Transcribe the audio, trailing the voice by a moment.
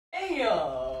Damn!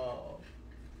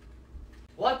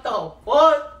 What the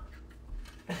fuck?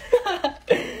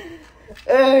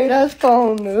 Hey, that's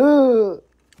so new.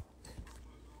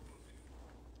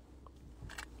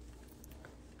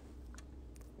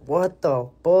 What the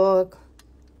fuck?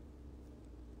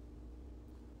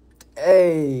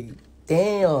 Hey,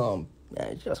 damn.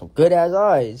 Man, you got some good ass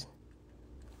eyes.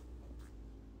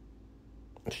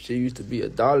 Shit used to be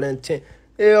 $1.10.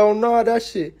 Hell no, that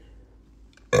shit.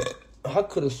 I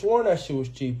could have sworn that shit was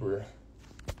cheaper.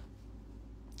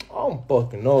 I don't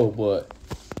fucking know, but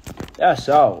that's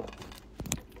out.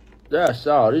 That's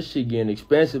out. This shit getting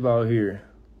expensive out here.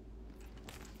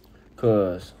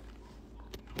 Cause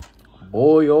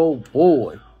boy, oh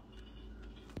boy.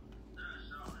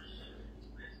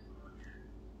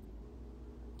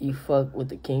 You fuck with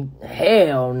the king?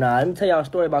 Hell nah. Let me tell y'all a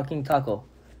story about King Taco.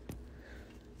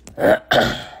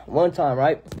 One time,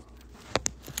 right?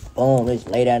 Boom, it's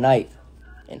late at night.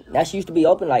 And that shit used to be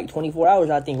open like 24 hours,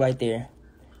 I think, right there.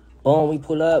 Boom, we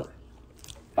pull up.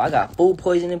 I got food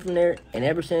poisoning from there. And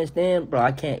ever since then, bro,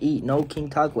 I can't eat no King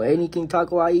Taco. Any King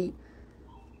Taco I eat,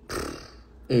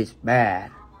 it's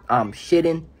bad. I'm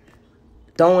shitting,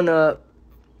 throwing up.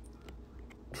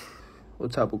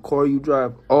 What type of car you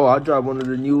drive? Oh, I drive one of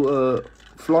the new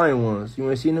flying ones. You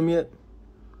ain't seen them yet?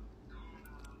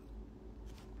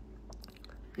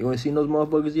 You ain't seen those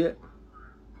motherfuckers yet?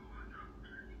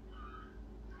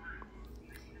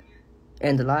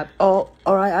 And the live. Oh,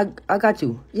 all right, I got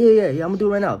you. Yeah, I'm gonna do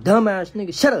it right now. Dumbass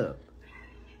nigga, shut up.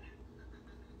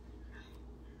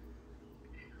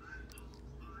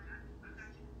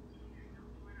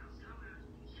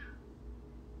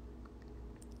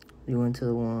 You went to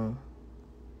the one.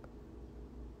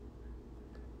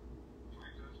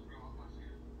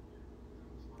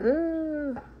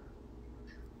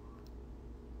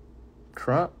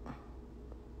 Trump?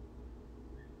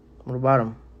 What about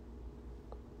him?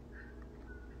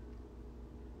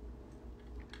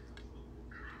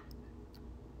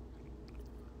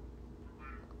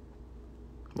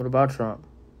 What about Trump?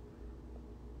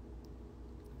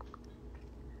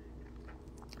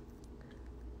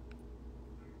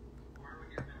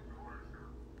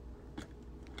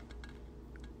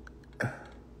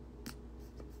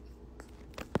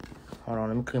 Hold on,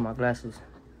 let me clean my glasses.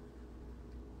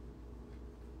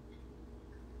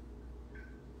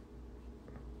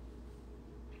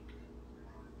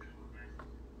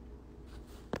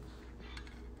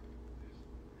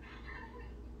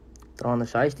 Throw on the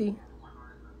shiesty?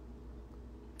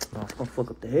 No, it's gonna fuck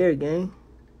up the hair, gang.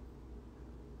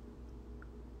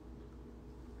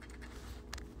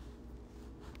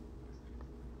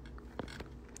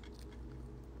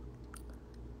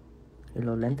 Y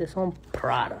los lentes son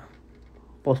Prada.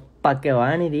 Pues pa' que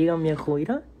vayan y digan, viejo,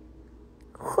 mira.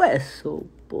 Su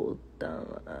puta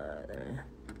madre.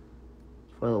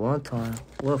 For the one time.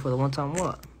 What? For the one time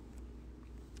what?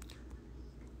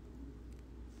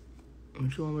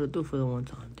 What you want me to do for the one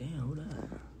time? Damn, who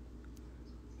that?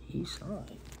 East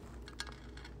side.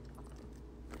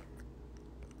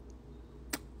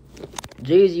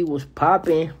 Jay-Z was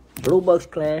popping. Blue Bucks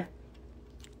Clan.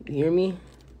 You hear me?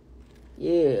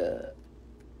 Yeah.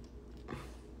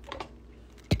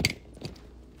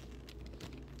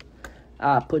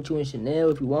 I'll put you in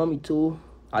Chanel if you want me to.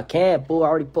 I can't, fool. I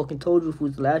already fucking told you if it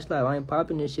was the last life. I ain't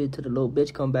popping this shit till the little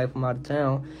bitch come back from out of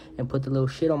town and put the little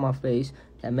shit on my face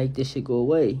that make this shit go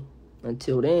away.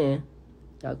 Until then,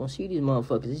 y'all gonna see these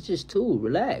motherfuckers. It's just two.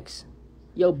 Relax.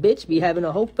 Yo, bitch be having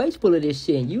a whole face full of this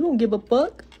shit and you don't give a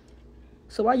fuck.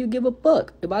 So why you give a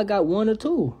fuck if I got one or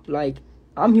two? Like,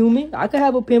 I'm human. I could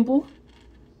have a pimple.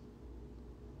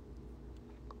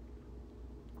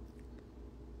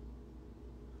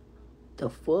 The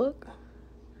fuck?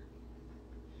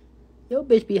 Yo,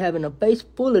 bitch be having a face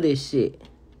full of this shit.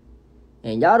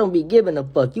 And y'all don't be giving a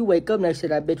fuck. You wake up next to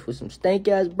that bitch with some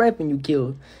stank-ass breath and you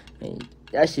kill. And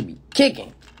that shit be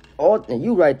kicking. And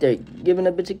you right there giving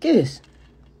a bitch a kiss.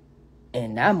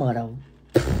 And that mother...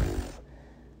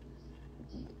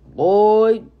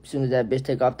 Boy, as soon as that bitch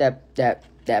take off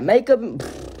that makeup...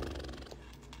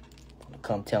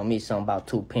 Come tell me something about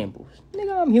two pimples.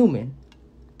 Nigga, I'm human.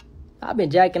 I've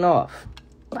been jacking off.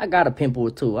 I got a pimple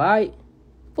or two, alright?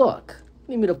 Fuck.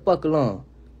 Leave me the fuck alone.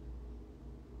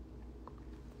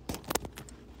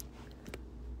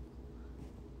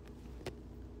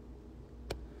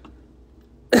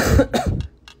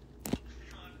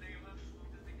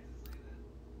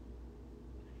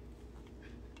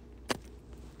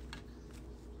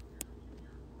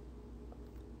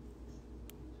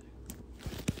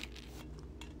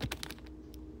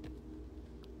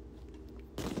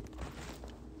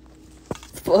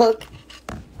 Fuck.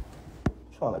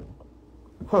 Trying to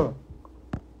Huh.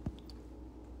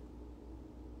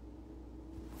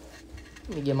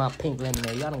 Let me get my pink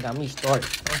lemonade. Y'all done got me started.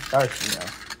 I'm thirsty now.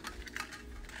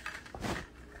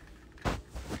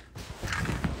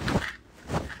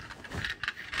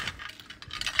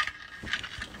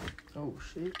 Oh,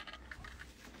 shit.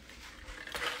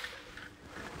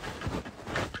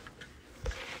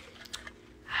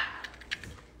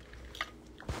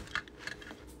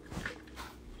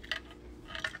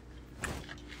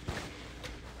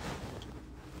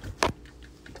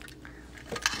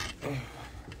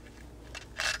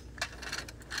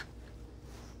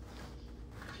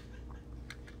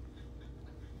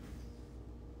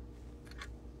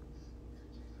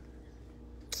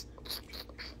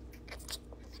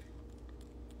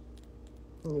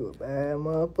 You a bad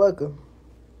motherfucker.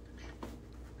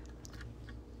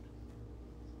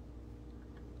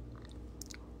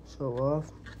 Show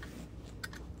off.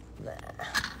 Nah.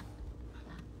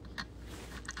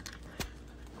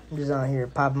 I'm just out here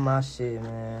popping my shit,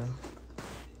 man.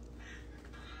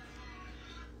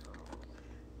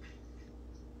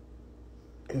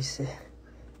 He said,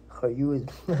 oh, you was...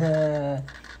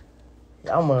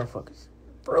 Y'all motherfuckers.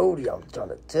 Brody, I'm trying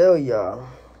to tell y'all.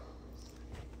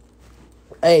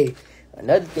 Hey,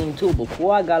 another thing too,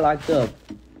 before I got locked up,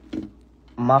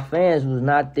 my fans was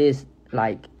not this,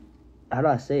 like, how do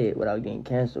I say it without getting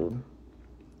canceled?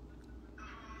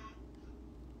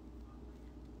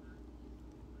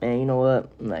 Man, you know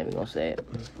what? I'm not even gonna say it.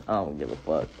 I don't give a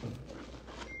fuck.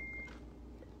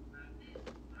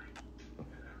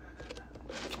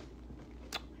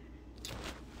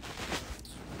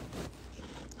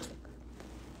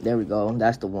 There we go.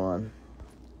 That's the one.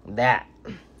 That.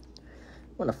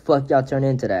 When the fuck y'all turn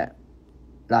into that?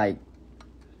 Like,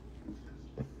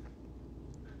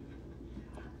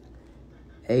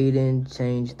 Aiden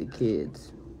changed the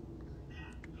kids.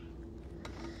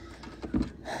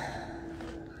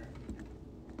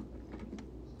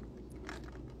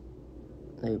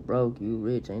 They broke, you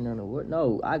rich, ain't nothing to worry.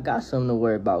 No, I got something to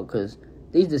worry about, because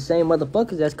these the same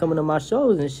motherfuckers that's coming to my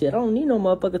shows and shit. I don't need no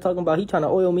motherfucker talking about he trying to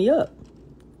oil me up.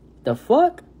 The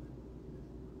fuck?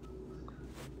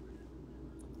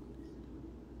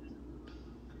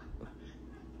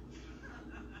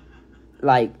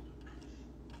 Like,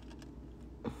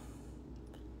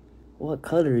 what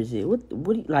color is it? What do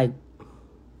you, like,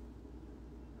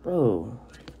 bro?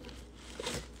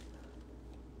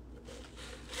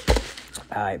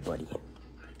 Alright, buddy.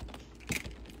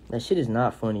 That shit is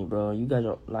not funny, bro. You guys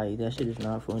are, like, that shit is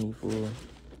not funny, fool.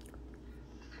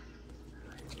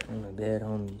 I'm the bad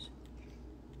homies.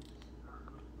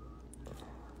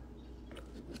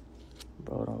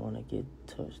 Bro, I don't want to get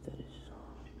touched. That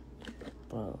is,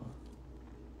 bro.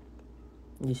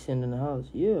 You sitting in the house?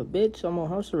 Yeah, bitch, I'm on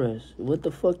house arrest. What the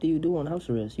fuck do you do on house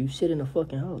arrest? You sit in the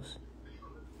fucking house.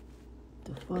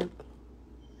 The fuck?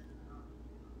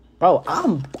 Bro,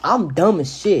 I'm dumb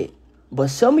as shit.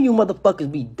 But some of you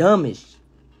motherfuckers be dumb as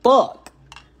fuck.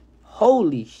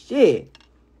 Holy shit.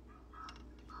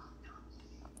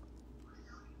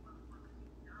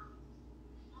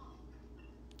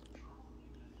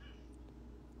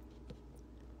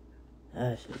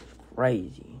 That shit is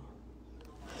crazy.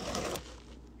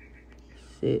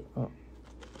 Sit up.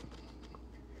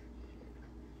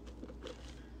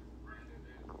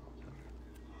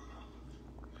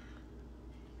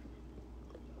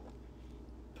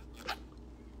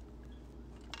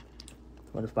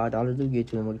 What does $5 do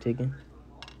get you in what taking?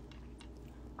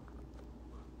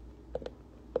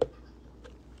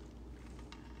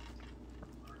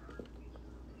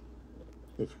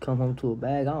 If you come home to a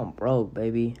bag, I'm broke,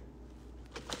 baby.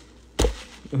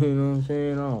 You know what I'm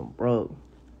saying? I'm broke.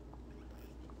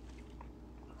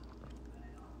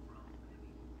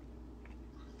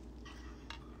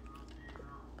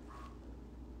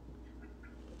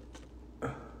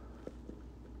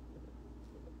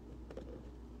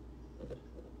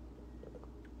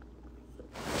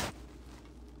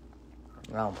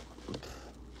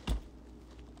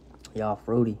 Y'all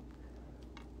fruity.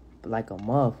 But like a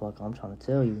motherfucker, I'm trying to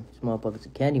tell you. These motherfuckers are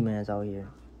Candymans out here.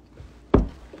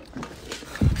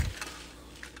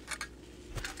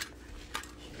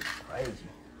 Shit crazy.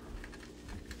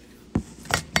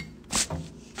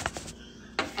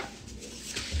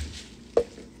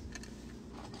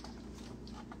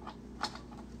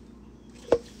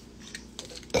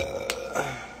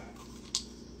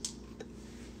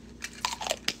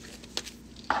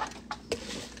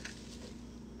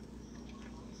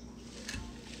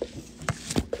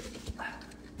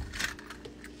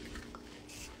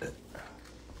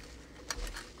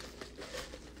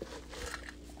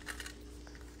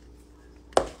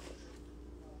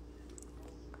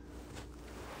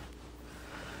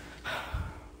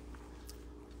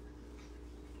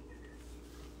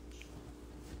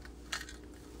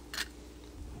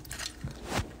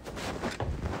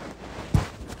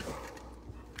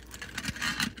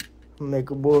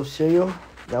 Make a bowl of cereal.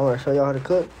 Y'all want to show y'all how to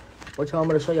cook? What y'all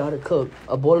want me to show y'all how to cook?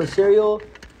 A bowl of cereal,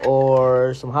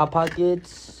 or some Hot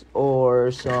Pockets,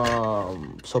 or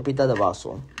some sopita de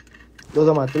vaso. Those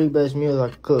are my 3 best meals I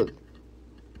can cook.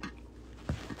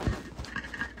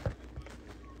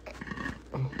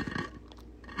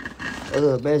 Those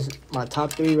are the best, my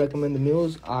top 3 recommended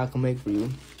meals I can make for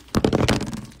you.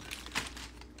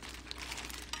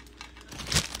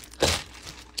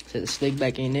 Said the slick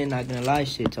back ain't in, not gonna lie,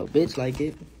 shit, so bitch like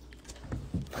it.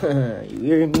 You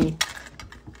hearing me?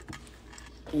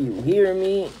 You hear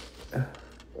me?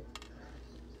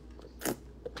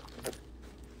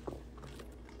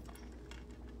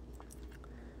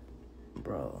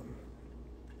 Bro.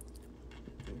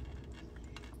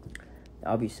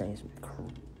 I'll be saying some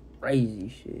crazy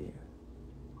shit.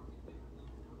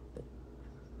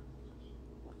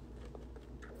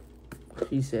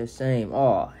 She said same.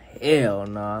 Oh, hell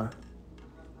nah.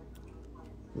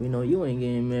 You know you ain't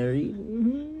getting married.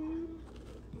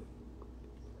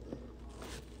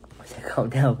 I said calm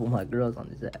down, put my girls on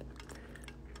this app.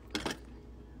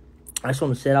 That's what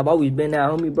I said. I've always been that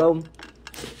homie, bro.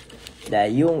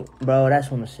 That you, bro, that's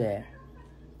what I said.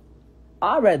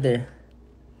 I'd rather...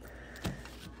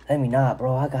 Let me not,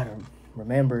 bro. I gotta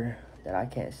remember that I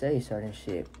can't say certain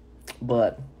shit.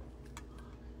 But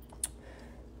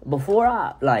before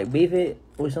I, like, beef it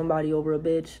with somebody over a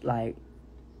bitch, like,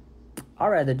 I'd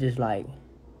rather just, like,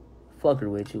 fuck her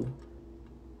with you.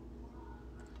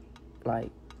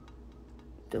 Like,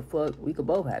 the fuck, we could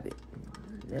both have it.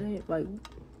 That ain't, like,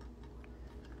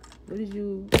 what did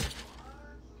you,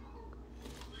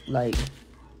 like,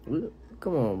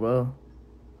 come on, bro.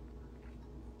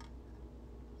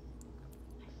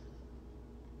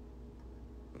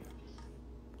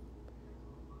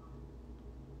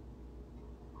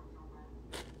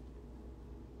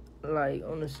 Like,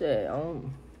 on the set,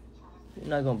 you're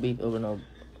not gonna beef over no,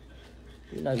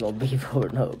 you're not gonna beef over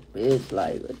no bitch,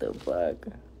 like, what the fuck?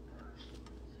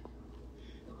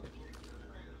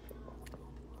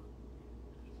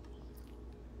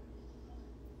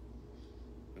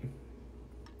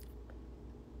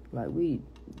 Like, we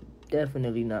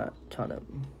definitely not trying to,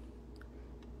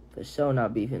 for sure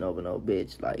not beefing over no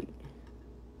bitch, like,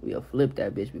 we'll flip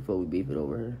that bitch before we beef it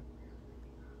over her.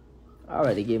 I'd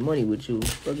rather get money with you.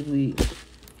 Fuck if we, you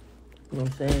know what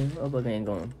I'm saying? Motherfucker ain't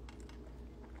going.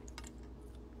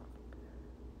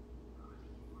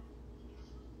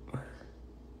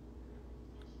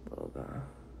 Oh, God.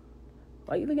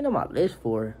 Why you looking at my list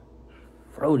for?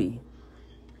 Frody.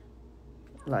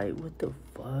 Like, what the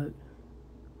fuck?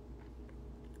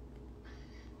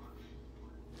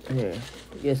 Here,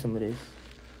 get some of this.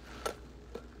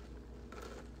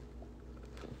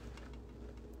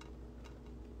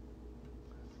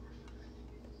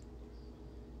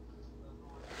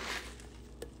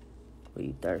 Oh,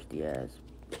 you thirsty ass.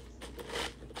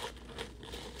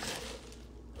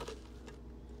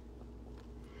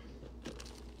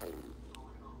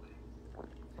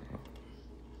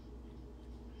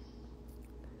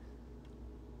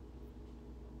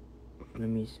 Let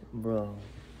me see, bro.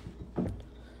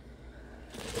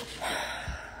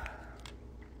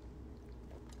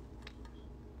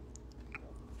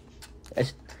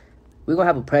 We're gonna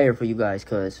have a prayer for you guys,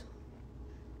 cause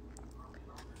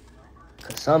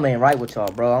something ain't right with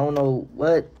y'all, bro. I don't know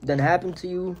what done happened to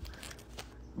you,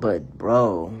 but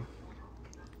bro,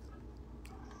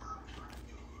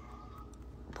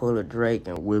 pull a Drake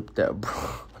and whip that, bro.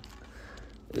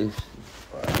 It's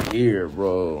right here,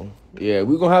 bro. Yeah,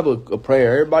 we're gonna have a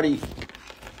prayer. Everybody,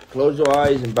 close your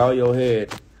eyes and bow your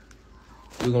head.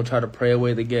 We're gonna try to pray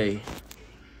away the gay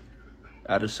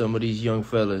out of some of these young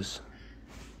fellas,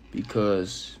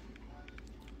 because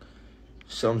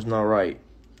something's not right.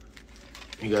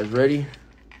 You guys ready?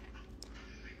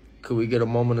 Could we get a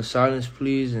moment of silence,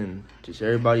 please? And just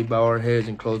everybody bow our heads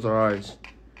and close our eyes,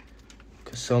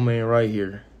 because something ain't right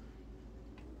here.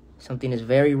 Something is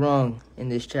very wrong in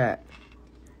this chat,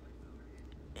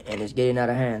 and it's getting out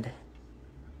of hand.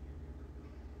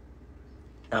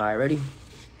 All right, ready?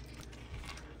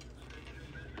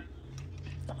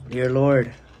 Dear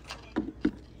Lord,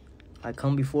 I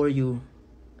come before you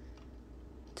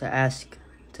to ask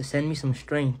to send me some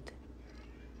strength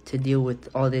to deal with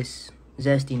all this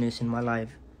zestiness in my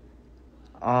life.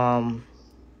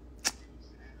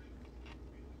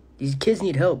 These kids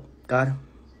need help, God.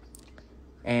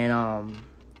 And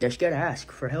they're scared to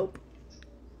ask for help.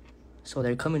 So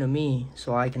they're coming to me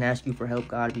so I can ask you for help,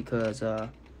 God, because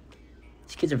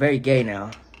these kids are very gay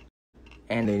now,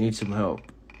 and they need some help.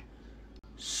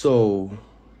 So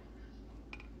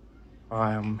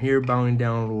I am here bowing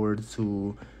down, Lord,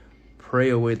 to pray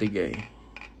away the gay.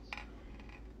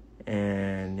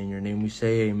 And in your name we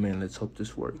say amen. Let's hope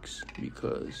this works,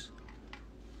 because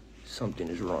something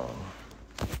is wrong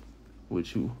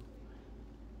with you.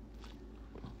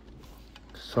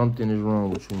 Something is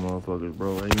wrong with you motherfuckers,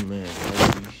 bro. Amen.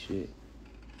 Holy shit.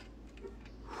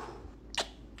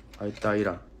 Ahí está,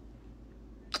 mira.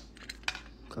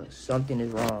 Cause something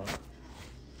is wrong.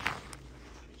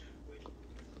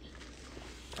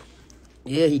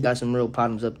 Yeah, he got some real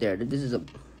problems up there. This is a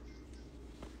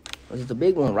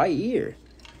big one right here.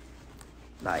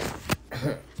 Like,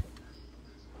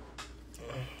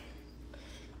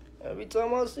 every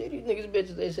time I see these niggas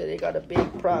bitches, they say they got a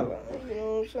big problem. You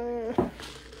know what I'm saying?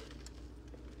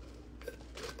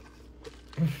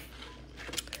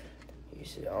 He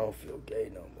said, I don't feel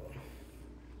gay no more.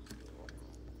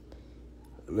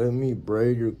 Let me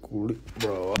braid your coolie,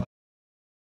 bro.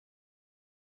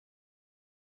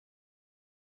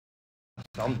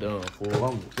 I'm done, fool.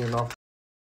 I'm getting off.